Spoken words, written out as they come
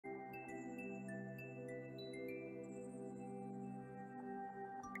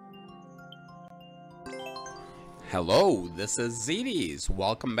Hello, this is Zetes.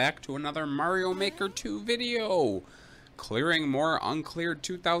 Welcome back to another Mario Maker 2 video. Clearing more Uncleared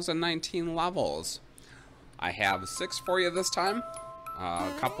 2019 levels. I have 6 for you this time.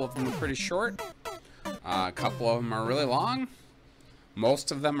 A couple of them are pretty short. A couple of them are really long.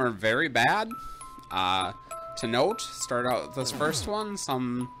 Most of them are very bad. To note, start out with this first one,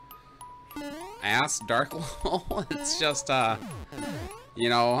 some ass dark level. It's just, you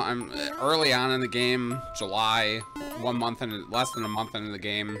know, I'm early on in the game, July, 1 month and less than a month into the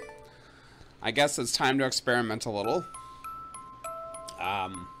game. I guess it's time to experiment a little.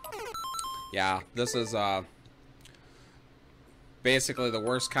 Yeah, this is basically the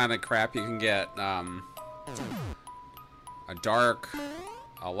worst kind of crap you can get. A dark,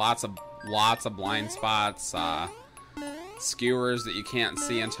 lots of blind spots, skewers that you can't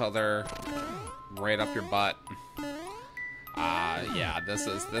see until they're right up your butt. Yeah, this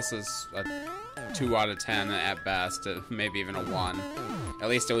is a 2 out of 10 at best, maybe even a 1. At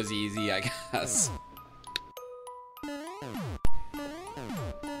least it was easy, I guess.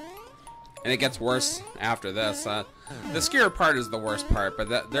 And it gets worse after this. The skewer part is the worst part,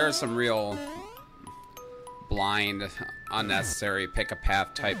 but there are some real blind, unnecessary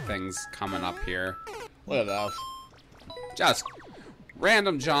pick-a-path type things coming up here. Look at those. Just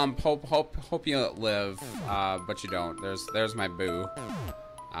random jump, hope you live, but you don't. There's my boo.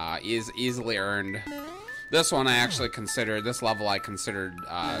 Easily earned. This one I actually considered, this level I considered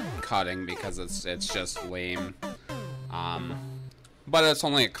cutting because it's just lame. But it's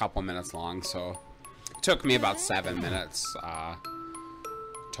only a couple minutes long, so it took me about 7 minutes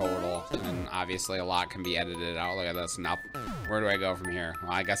total, and obviously a lot can be edited out. Look at this. Now, where do I go from here?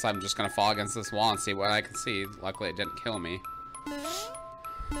 Well, I guess I'm just gonna fall against this wall and see what I can see. Luckily it didn't kill me.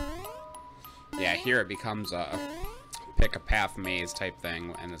 Yeah, here it becomes a pick a path maze type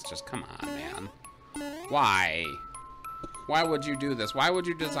thing, and it's just, come on, man. Why? Why would you do this? Why would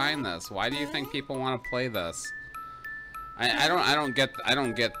you design this? Why do you think people want to play this? I don't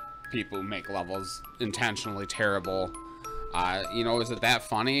get people who make levels intentionally terrible. You know, is it that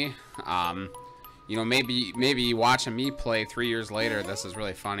funny? You know, maybe watching me play 3 years later, this is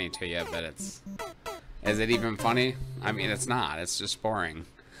really funny to you, but is it even funny? I mean, it's not. It's just boring.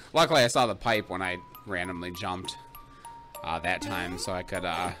 Luckily, I saw the pipe when I randomly jumped that time, so I could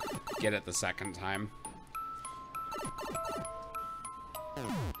get it the second time.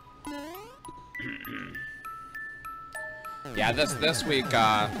 Yeah, this week,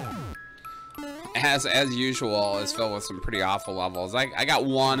 as usual, is filled with some pretty awful levels. I got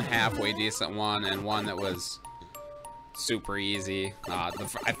one halfway decent one, and one that was super easy. I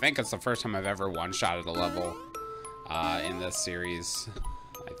think it's the first time I've ever one-shotted a level in this series.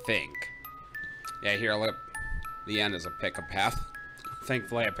 I think. Yeah, here, look. The end is a pick-a-path.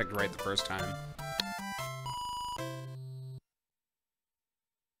 Thankfully, I picked right the first time.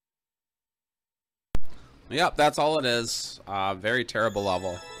 Yep, that's all it is. Very terrible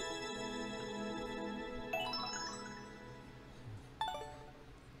level.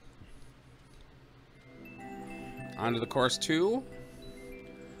 On to the course 2.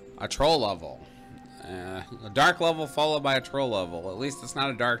 A troll level. A dark level followed by a troll level. At least it's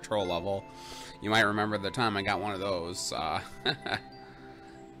not a dark troll level. You might remember the time I got one of those.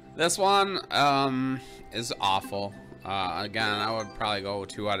 This one is awful. Again, I would probably go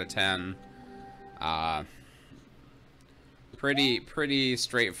 2 out of 10. Pretty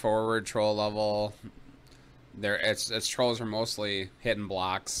straightforward troll level. Its trolls are mostly hidden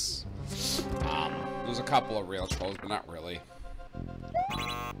blocks. There's a couple of real trolls, but not really.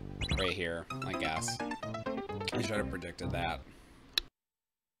 Right here, I guess. I should have predicted that.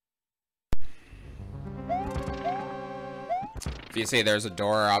 If you see there's a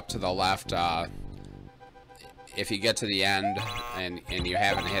door up to the left, if you get to the end and you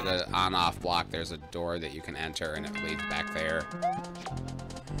haven't hit an on-off block, there's a door that you can enter and it leads back there.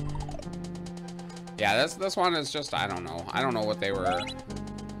 Yeah, this one is just, I don't know. I don't know what they were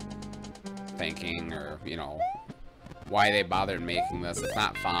thinking, or, you know, why they bothered making this. It's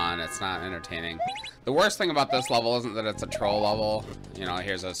not fun. It's not entertaining. The worst thing about this level isn't that it's a troll level. You know,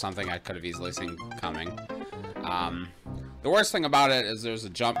 here's something I could have easily seen coming. The worst thing about it is there's a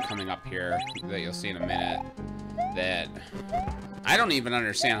jump coming up here that you'll see in a minute that I don't even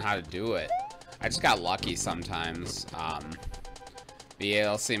understand how to do it. I just got lucky sometimes. But yeah,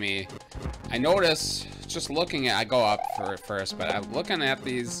 you'll see me. I notice, just looking at, I go up for it first, but I'm looking at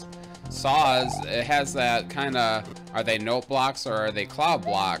these saws, it has that kind of, are they note blocks or are they cloud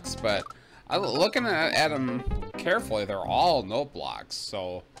blocks? But looking at them carefully, they're all note blocks,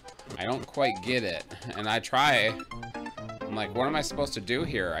 so I don't quite get it. And I try I'm like, what am I supposed to do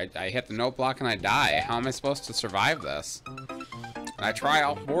here? I hit the note block and I die. How am I supposed to survive this? And I try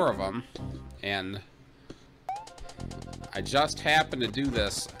all 4 of them, and I just happened to do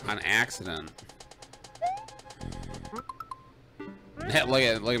this on accident. look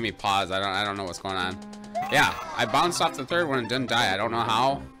at me pause. I don't know what's going on. Yeah, I bounced off the 3rd one and didn't die. I don't know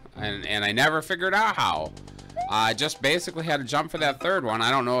how, and I never figured out how. I just basically had to jump for that 3rd one.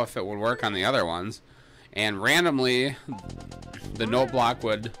 I don't know if it would work on the other ones. And randomly, the note block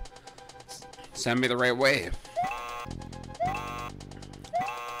would send me the right way.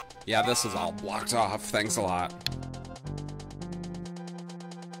 Yeah, this is all blocked off. Thanks a lot.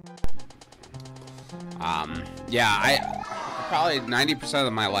 Yeah, I probably 90%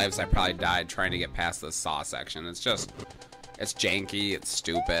 of my lives I probably died trying to get past this saw section. It's just, it's janky, it's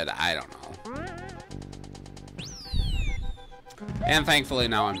stupid, I don't know. And thankfully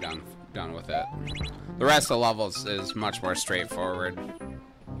now I'm done with it. The rest of the levels is much more straightforward.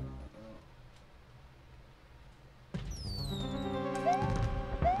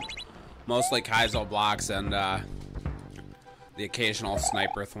 Mostly Kaizo blocks and the occasional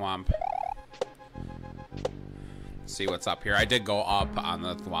sniper thwomp. See what's up here. I did go up on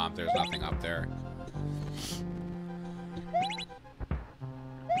the thwomp. There's nothing up there.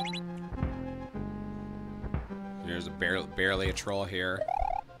 There's barely a troll here.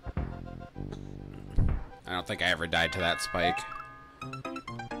 I don't think I ever died to that spike.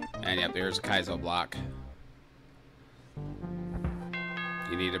 And yep, there's a Kaizo block.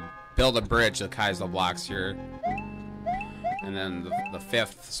 You need to build a bridge to Kaizo blocks here. And then the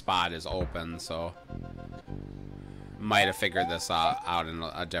 5th spot is open, so might have figured this out in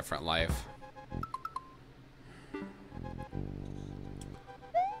a different life.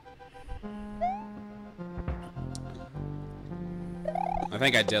 I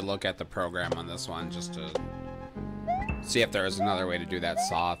think I did look at the program on this one just to see if there was another way to do that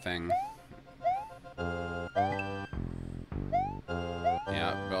saw thing.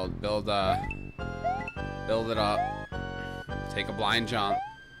 Yeah, build it up. Take a blind jump.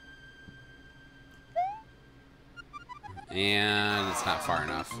 And it's not far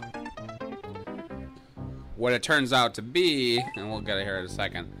enough. What it turns out to be, and we'll get it here in a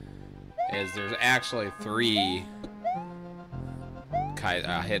second, is there's actually 3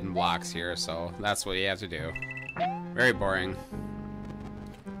 hidden blocks here, so that's what you have to do. Very boring.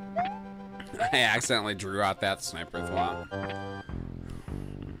 I accidentally drew out that sniper thwomp.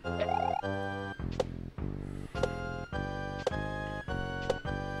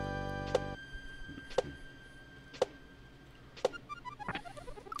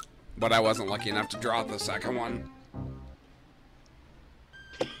 But I wasn't lucky enough to draw out the 2nd one.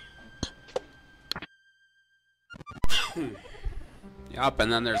 Yup,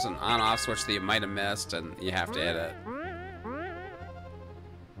 and then there's an on-off switch that you might have missed, and you have to hit it.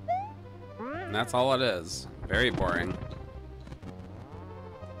 And that's all it is. Very boring.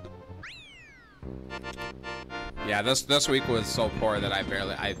 Yeah, this week was so poor that I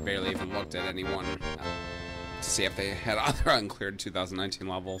barely even looked at anyone to see if they had other uncleared 2019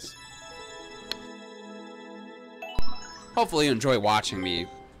 levels. Hopefully you enjoy watching me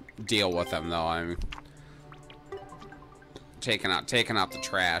deal with them, though. I'm taking out the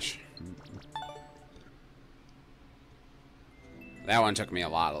trash. That one took me a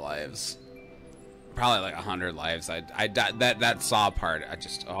lot of lives. Probably like 100 lives. I died that saw part. I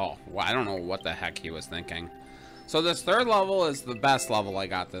don't know what the heck he was thinking. So this 3rd level is the best level I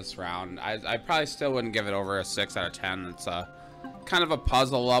got this round. I probably still wouldn't give it over a 6 out of 10. It's a kind of a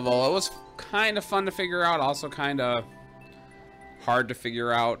puzzle level. It was kind of fun to figure out, also kind of hard to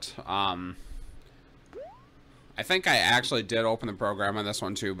figure out. I think I actually did open the program on this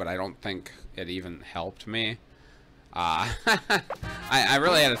one too, but I don't think it even helped me. I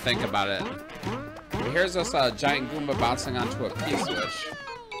really had to think about it. Here's this giant Goomba bouncing onto a P-switch.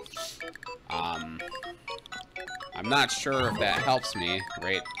 I'm not sure if that helps me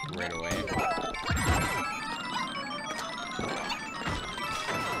right away.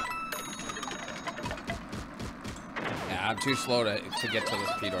 Yeah, I'm too slow to get to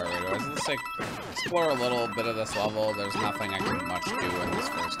this P-door right away. Let's like explore a little bit of this level. There's nothing I can much do in this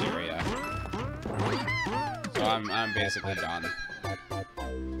first area. So I'm basically done.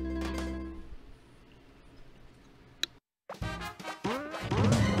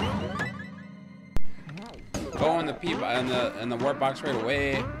 Go in the in the warp box right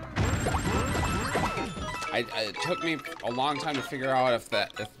away. It took me a long time to figure out if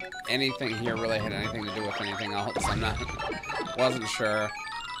anything here really had anything to do with anything else. Wasn't sure.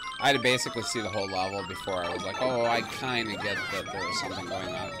 I had to basically see the whole level before I was like, oh, I kind of get that there was something going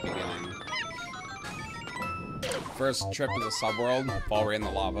on at the beginning. First trip to the subworld, fall right in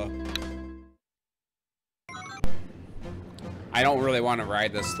the lava. I don't really want to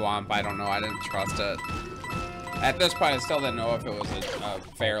ride this swamp. I don't know. I didn't trust it. At this point, I still didn't know if it was a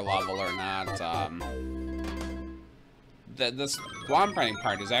fair level or not. This swamp riding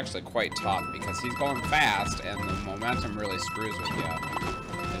part is actually quite tough because he's going fast and the momentum really screws with you.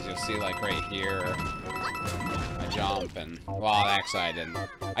 As you'll see, like right here, I jump and, well, actually I didn't.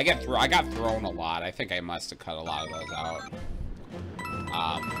 I got thrown a lot. I think I must have cut a lot of those out.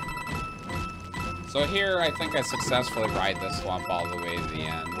 So here, I think I successfully ride this swamp all the way to the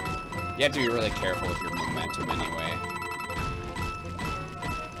end. You have to be really careful with your momentum anyway.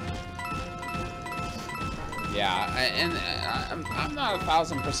 Yeah, and I'm not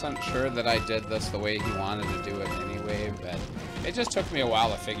 1000% sure that I did this the way he wanted to do it anyway, but it just took me a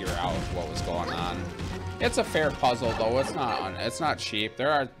while to figure out what was going on. It's a fair puzzle though. It's not cheap.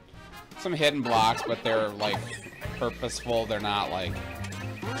 There are some hidden blocks, but they're like purposeful. They're not like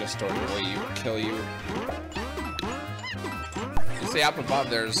just sort of the way you kill you. You see up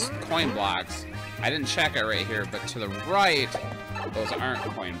above there's coin blocks. I didn't check it right here, but to the right, those aren't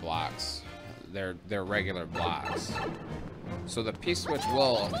coin blocks. They're regular blocks. So the P-switch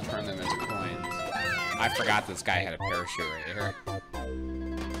will turn them into coins. I forgot this guy had a parachute right here.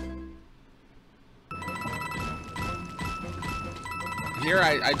 Here,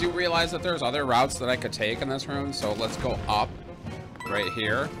 I do realize that there's other routes that I could take in this room, so let's go up right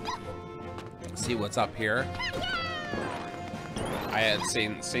here. See what's up here. I had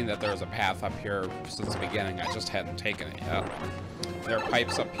seen that there was a path up here since the beginning. I just hadn't taken it yet. There are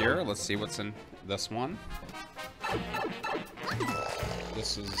pipes up here. Let's see what's in this one.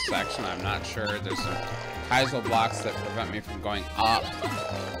 This is a section. I'm not sure. There's some Kaizo blocks that prevent me from going up.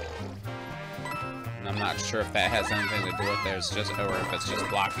 And I'm not sure if that has anything to do with it, or if it's just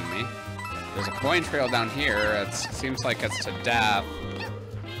blocking me. There's a coin trail down here. It seems like it's to death.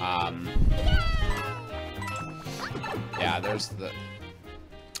 Yeah, there's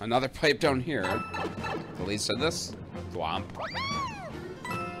another pipe down here that leads to this swamp.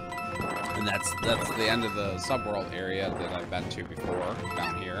 And that's the end of the subworld area that I've been to before,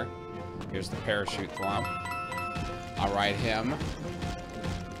 down here. Here's the parachute swamp. I'll ride him.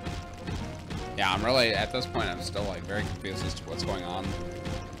 Yeah, I'm really, at this point, I'm still like very confused as to what's going on.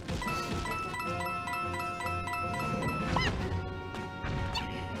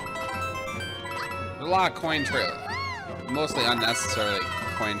 There's a lot of coin trails, mostly unnecessary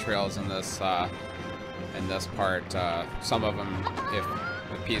coin trails in this part. Some of them, if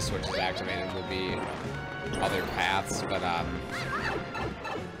the P-switch is activated, will be other paths, but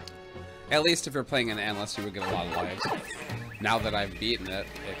at least if you're playing in endless, you would get a lot of lives. Now that I've beaten it,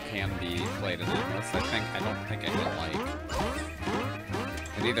 it can be played in endless. I don't think I hit a like.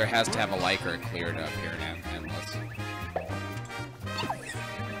 It either has to have a like or a clear to appear in endless.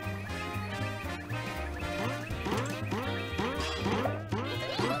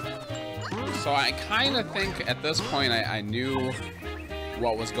 So I kind of think at this point I knew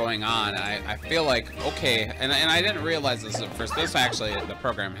what was going on. I feel like, okay, and I didn't realize this at first. This actually, the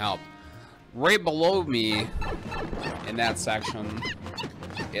program helped. Right below me in that section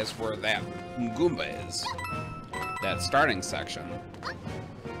is where that Goomba is. That starting section.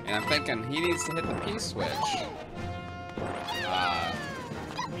 And I'm thinking he needs to hit the P-switch.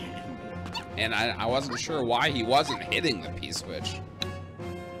 And I wasn't sure why he wasn't hitting the P-switch.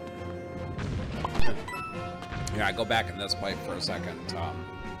 Yeah, I go back in this pipe for a second to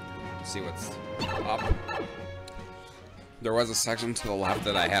see what's up. There was a section to the left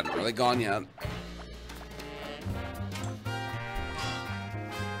that I hadn't really gone yet.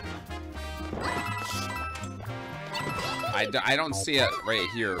 I don't see it right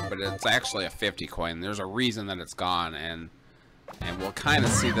here, but it's actually a 50 coin. There's a reason that it's gone, and we'll kind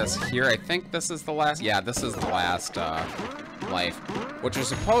of see this here. I think this is the last. Yeah, this is the last life. What you're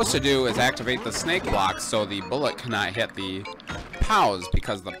supposed to do is activate the snake blocks so the bullet cannot hit the POWs,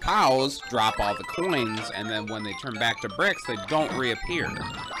 because the POWs drop all the coins, and then when they turn back to bricks, they don't reappear.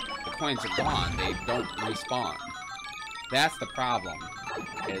 The coins are gone. They don't respawn. That's the problem,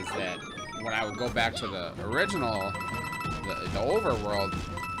 is that when I would go back to the original, the overworld,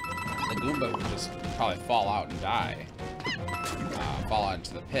 the Goomba would just probably fall out and die. Fall out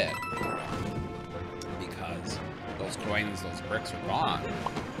into the pit. Because those coins, those bricks are gone.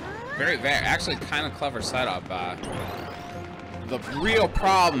 Very, actually kind of clever setup. The real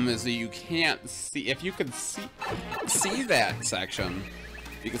problem is that you can't see, if you could see that section,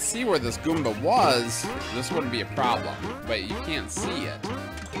 you could see where this Goomba was, this wouldn't be a problem, but you can't see it.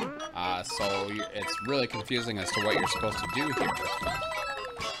 So it's really confusing as to what you're supposed to do here.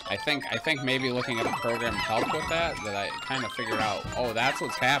 I think maybe looking at the program helped with that I kind of figured out, oh, that's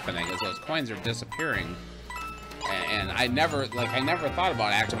what's happening, is those coins are disappearing. And I never thought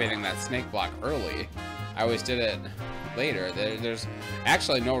about activating that snake block early. I always did it later. There's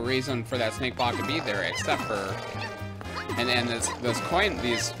actually no reason for that snake block to be there except for, and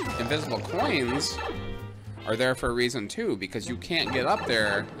these invisible coins are there for a reason too, because you can't get up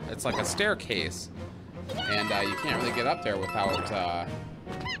there. It's like a staircase, and you can't really get up there without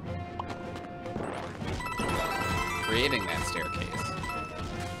creating that staircase.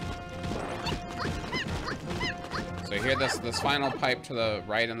 So here, this final pipe to the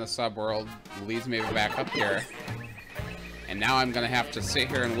right in the subworld leads me back up here. And now I'm gonna have to sit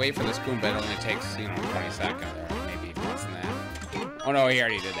here and wait for this Goomba. It only takes, you know, 20 seconds, or maybe less than that. Oh no, he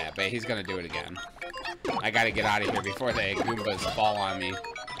already did that, but he's gonna do it again. I gotta get out of here before the Goombas fall on me.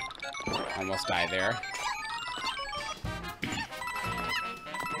 Almost died there.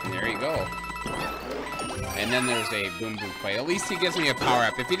 And there you go. And then there's a Boom Boom Quay. At least he gives me a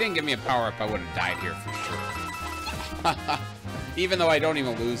power-up. If he didn't give me a power-up, I would have died here for sure. Even though I don't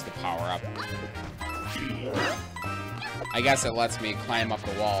even lose the power-up. I guess it lets me climb up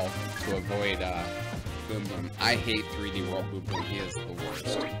the wall to avoid Boom Boom. I hate 3D World Boom Boom. He is the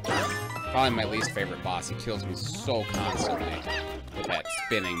worst. Probably my least favorite boss. He kills me so constantly with that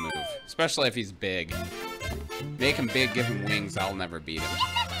spinning move. Especially if he's big. Make him big, give him wings, I'll never beat him.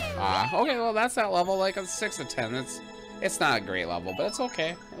 Okay, well that's that level, like a 6 to 10. It's not a great level, but it's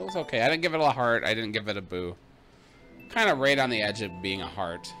okay. It was okay. I didn't give it a heart, I didn't give it a boo. Kind of right on the edge of being a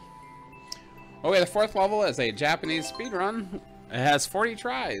heart. Okay, the 4th level is a Japanese speedrun. It has 40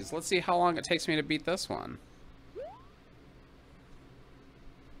 tries. Let's see how long it takes me to beat this one.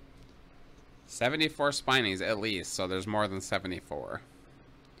 74 Spinies at least, so there's more than 74.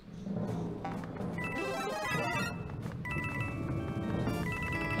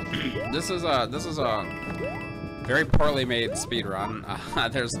 This is a very poorly made speedrun.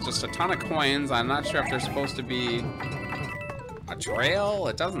 There's just a ton of coins. I'm not sure if they're supposed to be a trail.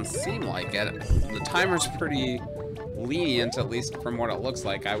 It doesn't seem like it. The timer's pretty lenient, at least from what it looks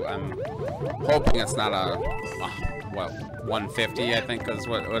like. I'm hoping it's not a, what, 150, I think is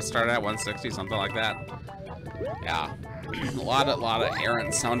what it started at, 160, something like that. Yeah, a lot of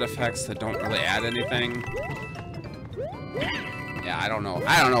errant sound effects that don't really add anything. Yeah, I don't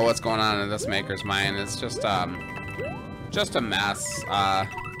know what's going on in this maker's mind. It's just a mess.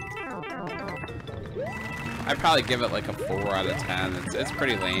 I'd probably give it like a 4 out of 10. It's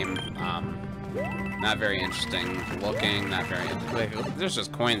pretty lame. Not very interesting looking. Not very. Like, there's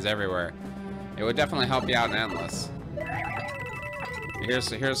just coins everywhere. It would definitely help you out in Endless.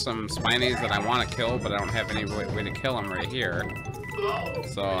 Here's some Spinies that I want to kill, but I don't have any way to kill them right here.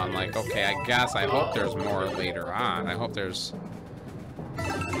 So I'm like, okay, I guess I hope there's more later on. I hope there's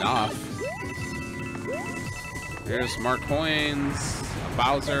enough. Here's more coins, a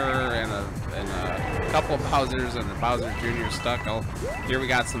Bowser, and a couple of Bowsers, and the Bowser Jr. stuck. Oh, here we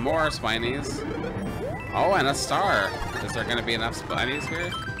got some more Spinies. Oh, and a star. Is there going to be enough Spinies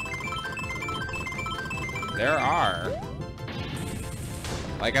here? There are.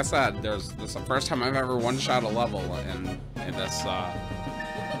 Like I said, this is the first time I've ever one-shot a level in this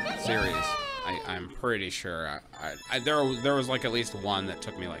series. I'm pretty sure. There was like at least one that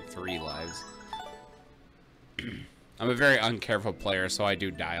took me like 3 lives. I'm a very uncareful player, so I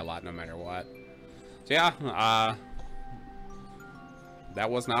do die a lot no matter what. So yeah, that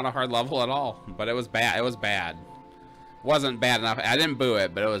was not a hard level at all, but it was bad. It was bad. Wasn't bad enough. I didn't boo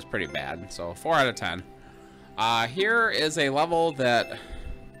it, but it was pretty bad. So 4 out of 10. Here is a level that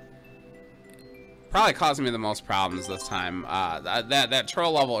probably caused me the most problems this time. That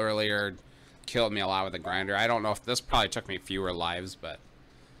troll level earlier killed me a lot with the grinder. I don't know if this probably took me fewer lives, but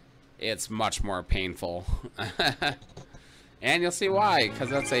it's much more painful. And you'll see why, because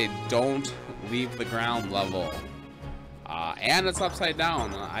that's a don't leave the ground level. And it's upside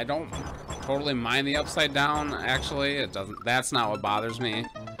down. I don't totally mind the upside down, actually. It doesn't. That's not what bothers me.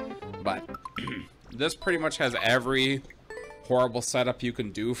 But this pretty much has every horrible setup you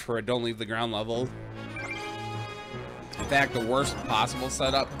can do for a don't leave the ground level. In fact, the worst possible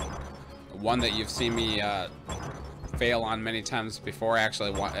setup, one that you've seen me fail on many times before,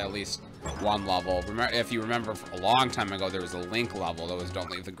 actually at least one level. If you remember, a long time ago, there was a Link level that was don't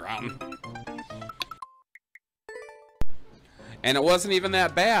leave the ground. And it wasn't even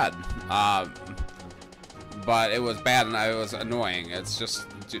that bad. But it was bad and it was annoying. It's just,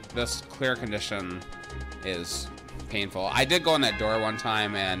 this clear condition is painful. I did go in that door one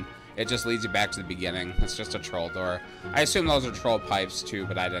time and it just leads you back to the beginning. It's just a troll door. I assume those are troll pipes too,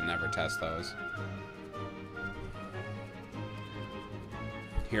 but I didn't ever test those.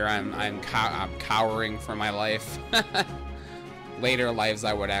 Here I'm cowering for my life. Later lives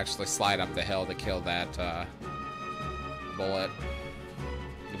I would actually slide up the hill to kill that bullet,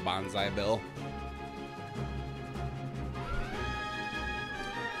 the bonsai bill.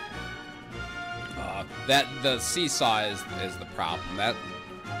 That the seesaw is the problem. That,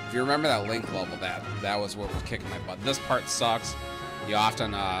 if you remember that Link level, that was what was kicking my butt. This part sucks. You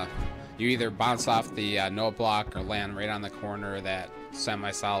often you either bounce off the no block or land right on the corner of that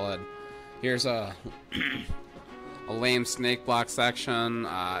semi-solid. Here's a a lame snake block section.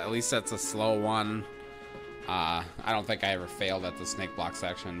 At least that's a slow one. I don't think I ever failed at the snake block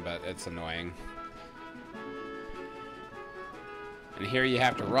section, but it's annoying. And here you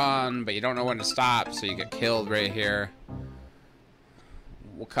have to run, but you don't know when to stop, so you get killed right here.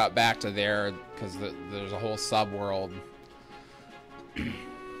 We'll cut back to there, because there's a whole sub-world.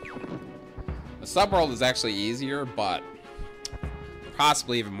 The sub-world is actually easier, but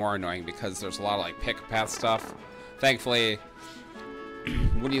possibly even more annoying, because there's a lot of, like, pick-a-path stuff. Thankfully,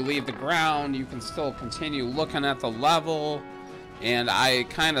 when you leave the ground, you can still continue looking at the level. And I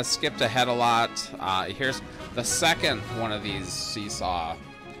kind of skipped ahead a lot. Here's the second one of these seesaw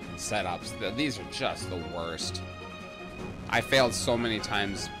setups. These are just the worst. I failed so many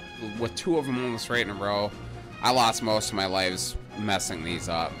times with 2 of them almost right in a row. I lost most of my lives messing these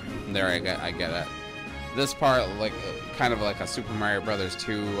up. There, I get it. This part, like, kind of like a Super Mario Brothers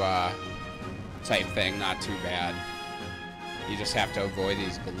 2 type thing, not too bad. You just have to avoid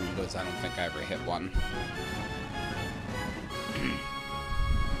these Galoombas. I don't think I ever hit one.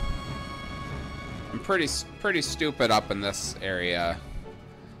 I'm pretty stupid up in this area.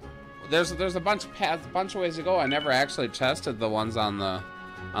 There's a bunch of paths, a bunch of ways to go. I never actually tested the ones on the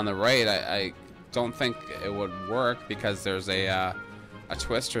right. I don't think it would work because there's a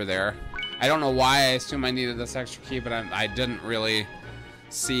twister there. I don't know why. I assume I needed this extra key, but I didn't really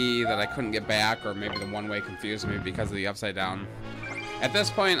see that I couldn't get back, or maybe the one-way confused me because of the upside down. At this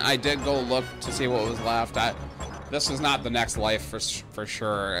point, I did go look to see what was left. This is not the next life for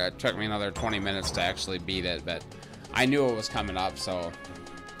sure. It took me another 20 minutes to actually beat it, but I knew it was coming up, so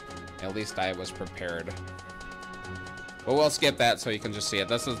at least I was prepared. But we'll skip that so you can just see it.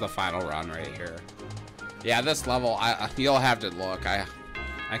 This is the final run right here. Yeah, this level, you'll have to look. I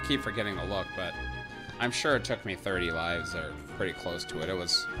keep forgetting to look, but I'm sure it took me 30 lives or pretty close to it. It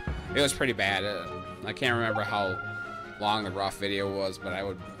was pretty bad. I can't remember how long the rough video was, but I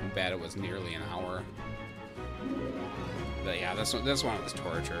would bet it was nearly an hour. But yeah, this one was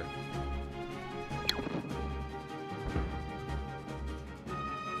torture.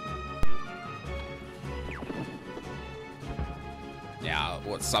 Yeah,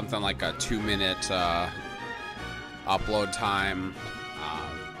 what's something like a 2-minute upload time.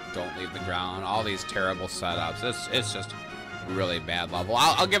 Don't leave the ground. All these terrible setups. It's just a really bad level.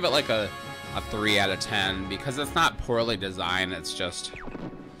 I'll give it like a 3 out of 10 because it's not poorly designed. It's just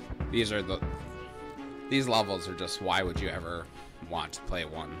these levels are just, why would you ever want to play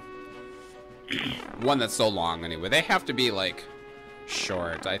one that's so long anyway? They have to be like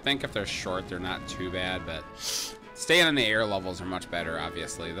short. I think if they're short, they're not too bad, but staying in the air levels are much better,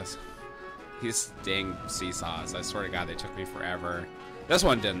 obviously. These dang seesaws, I swear to God, they took me forever. This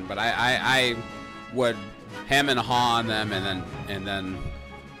one didn't, but I would hem and haw on them, and then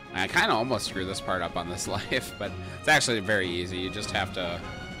I kind of almost screwed this part up on this life, but it's actually very easy. You just have to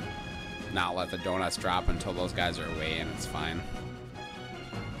not let the donuts drop until those guys are away, and it's fine.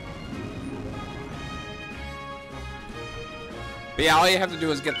 But yeah, all you have to do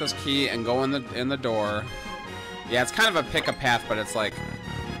is get this key and go in the door. Yeah, it's kind of a pick-a-path, but it's like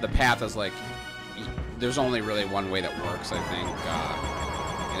the path is like there's only really one way that works, I think.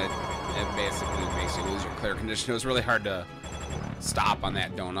 And it basically makes you lose your clear condition. It was really hard to stop on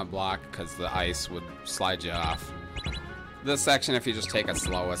that donut block because the ice would slide you off. This section, if you just take it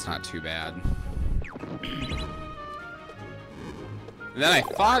slow, it's not too bad. And then I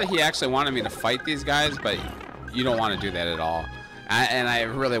thought he actually wanted me to fight these guys, but you don't want to do that at all. And I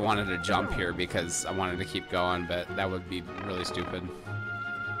really wanted to jump here because I wanted to keep going, but that would be really stupid.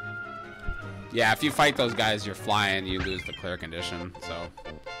 Yeah, if you fight those guys, you're flying, you lose the clear condition, so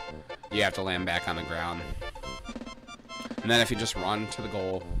you have to land back on the ground. And then if you just run to the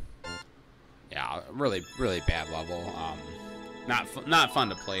goal, yeah, really, really bad level. Not fun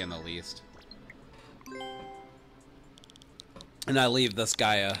to play in the least. And I leave this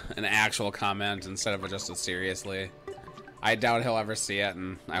guy an actual comment instead of just a seriously. I doubt he'll ever see it,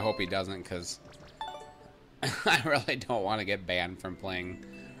 and I hope he doesn't, because I really don't want to get banned from playing.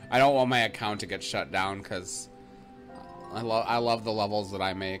 I don't want my account to get shut down, because I love the levels that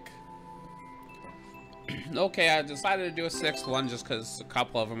I make. Okay, I decided to do a 6th one just because a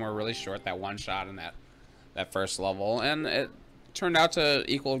couple of them were really short. That one shot in that first level, and it turned out to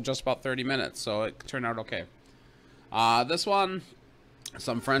equal just about 30 minutes, so it turned out okay. This one,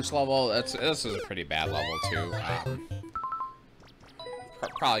 some French level. This is a pretty bad level too.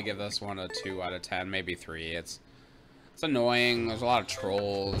 Probably give this one a 2 out of 10, maybe 3. It's annoying. There's a lot of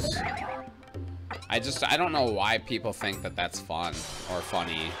trolls. I don't know why people think that that's fun or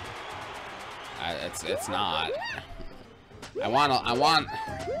funny. It's not. I want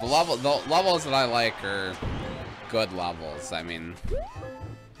the levels that I like are good levels. I mean,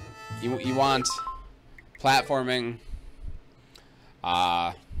 you want platforming,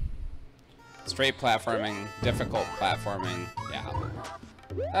 straight platforming, difficult platforming.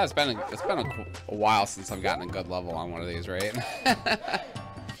 Yeah, it's been a while since I've gotten a good level on one of these, right?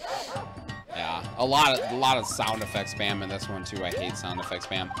 Yeah, a lot of sound effect spam in this one too. I hate sound effect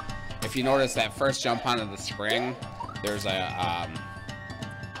spam. If you notice that first jump onto the spring, there's a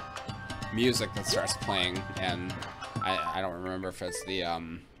music that starts playing, and I don't remember if it's the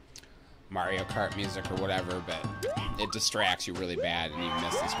Mario Kart music or whatever, but it distracts you really bad and you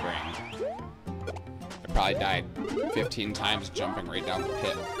miss the spring. I probably died 15 times jumping right down the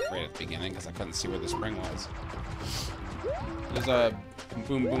pit right at the beginning because I couldn't see where the spring was. There's a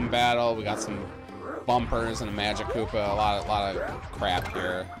boom boom battle. We got some bumpers and a magic Koopa. A lot of crap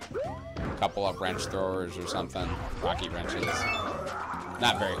here. A couple of wrench throwers or something. Rocky wrenches.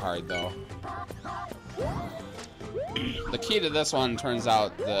 Not very hard though. The key to this one turns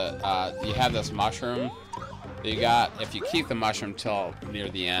out that you have this mushroom that you got. If you keep the mushroom till near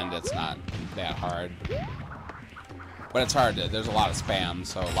the end, it's not that hard. But it's hard to. There's a lot of spam,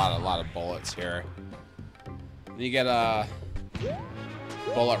 so a lot of bullets here. You get a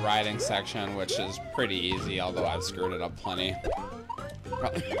bullet riding section, which is pretty easy, although I've screwed it up plenty.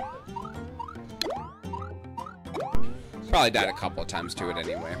 Probably died a couple of times to it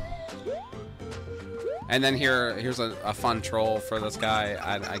anyway. And then here's a fun troll for this guy,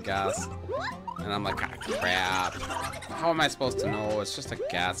 I guess. And I'm like, ah, crap. How am I supposed to know? It's just a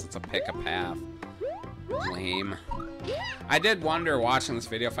guess. It's a pick a path. Lame. I did wonder watching this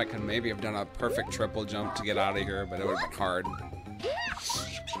video if I could maybe have done a perfect triple jump to get out of here, but it would have been hard.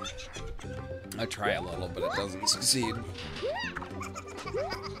 I try a little, but it doesn't succeed.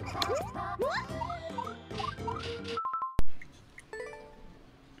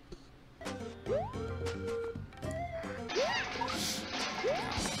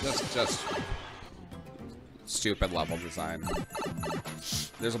 Just stupid level design.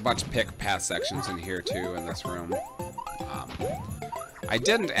 There's a bunch of pick path sections in here too in this room. I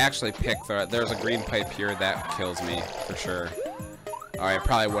didn't actually pick there's a green pipe here that kills me for sure. Oh, I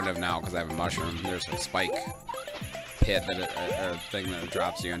probably wouldn't have now because I have a mushroom. There's a spike pit that a thing that it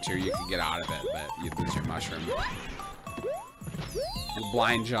drops you into. You can get out of it, but you lose your mushroom.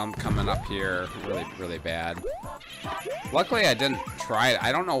 Blind jump coming up here, really bad. Luckily, I didn't try it.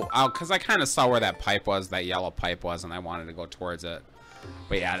 I don't know, because I kind of saw where that pipe was, that yellow pipe was, and I wanted to go towards it.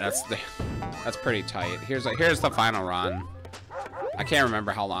 But yeah, that's pretty tight. Here's the final run. I can't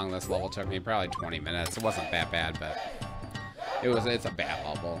remember how long this level took me. Probably 20 minutes. It wasn't that bad, but it's a bad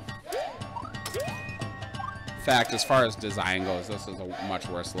level. In fact, as far as design goes, this is a much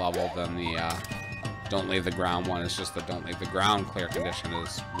worse level than the Don't Leave the Ground one. It's just the Don't Leave the Ground clear condition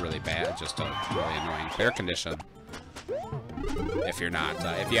is really bad. Just a really annoying clear condition. If you're not,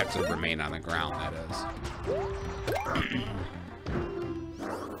 if you have to remain on the ground, that is.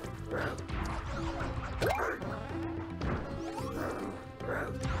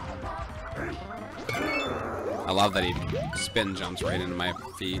 I love that he spin jumps right into my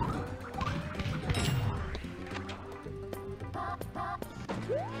feet.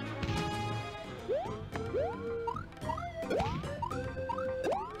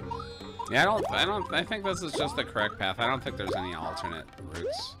 Yeah, I think this is just the correct path. I don't think there's any alternate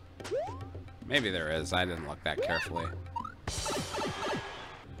routes. Maybe there is. I didn't look that carefully.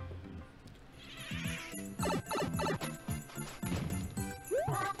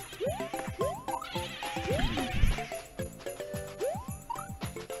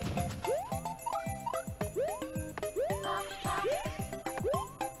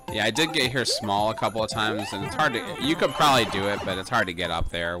 Yeah, I did get here small a couple of times, and it's hard to... You could probably do it, but it's hard to get up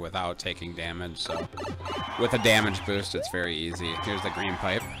there without taking damage, so... With a damage boost, it's very easy. Here's the green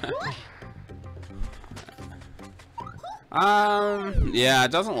pipe. Yeah,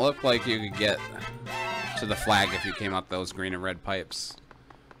 it doesn't look like you could get to the flag if you came up those green and red pipes.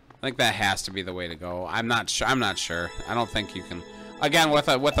 I think that has to be the way to go. I'm not sure. I don't think you can... Again, with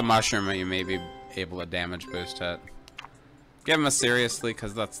a mushroom, you may be able to damage boost it. Give him a seriously,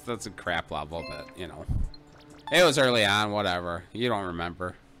 because that's a crap level, but, you know. It was early on, whatever. You don't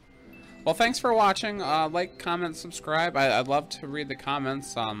remember. Well, thanks for watching. Like, comment, subscribe. I'd love to read the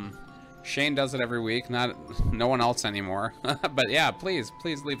comments. Shane does it every week, no one else anymore. But yeah, please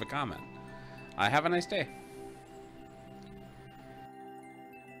leave a comment. Have a nice day.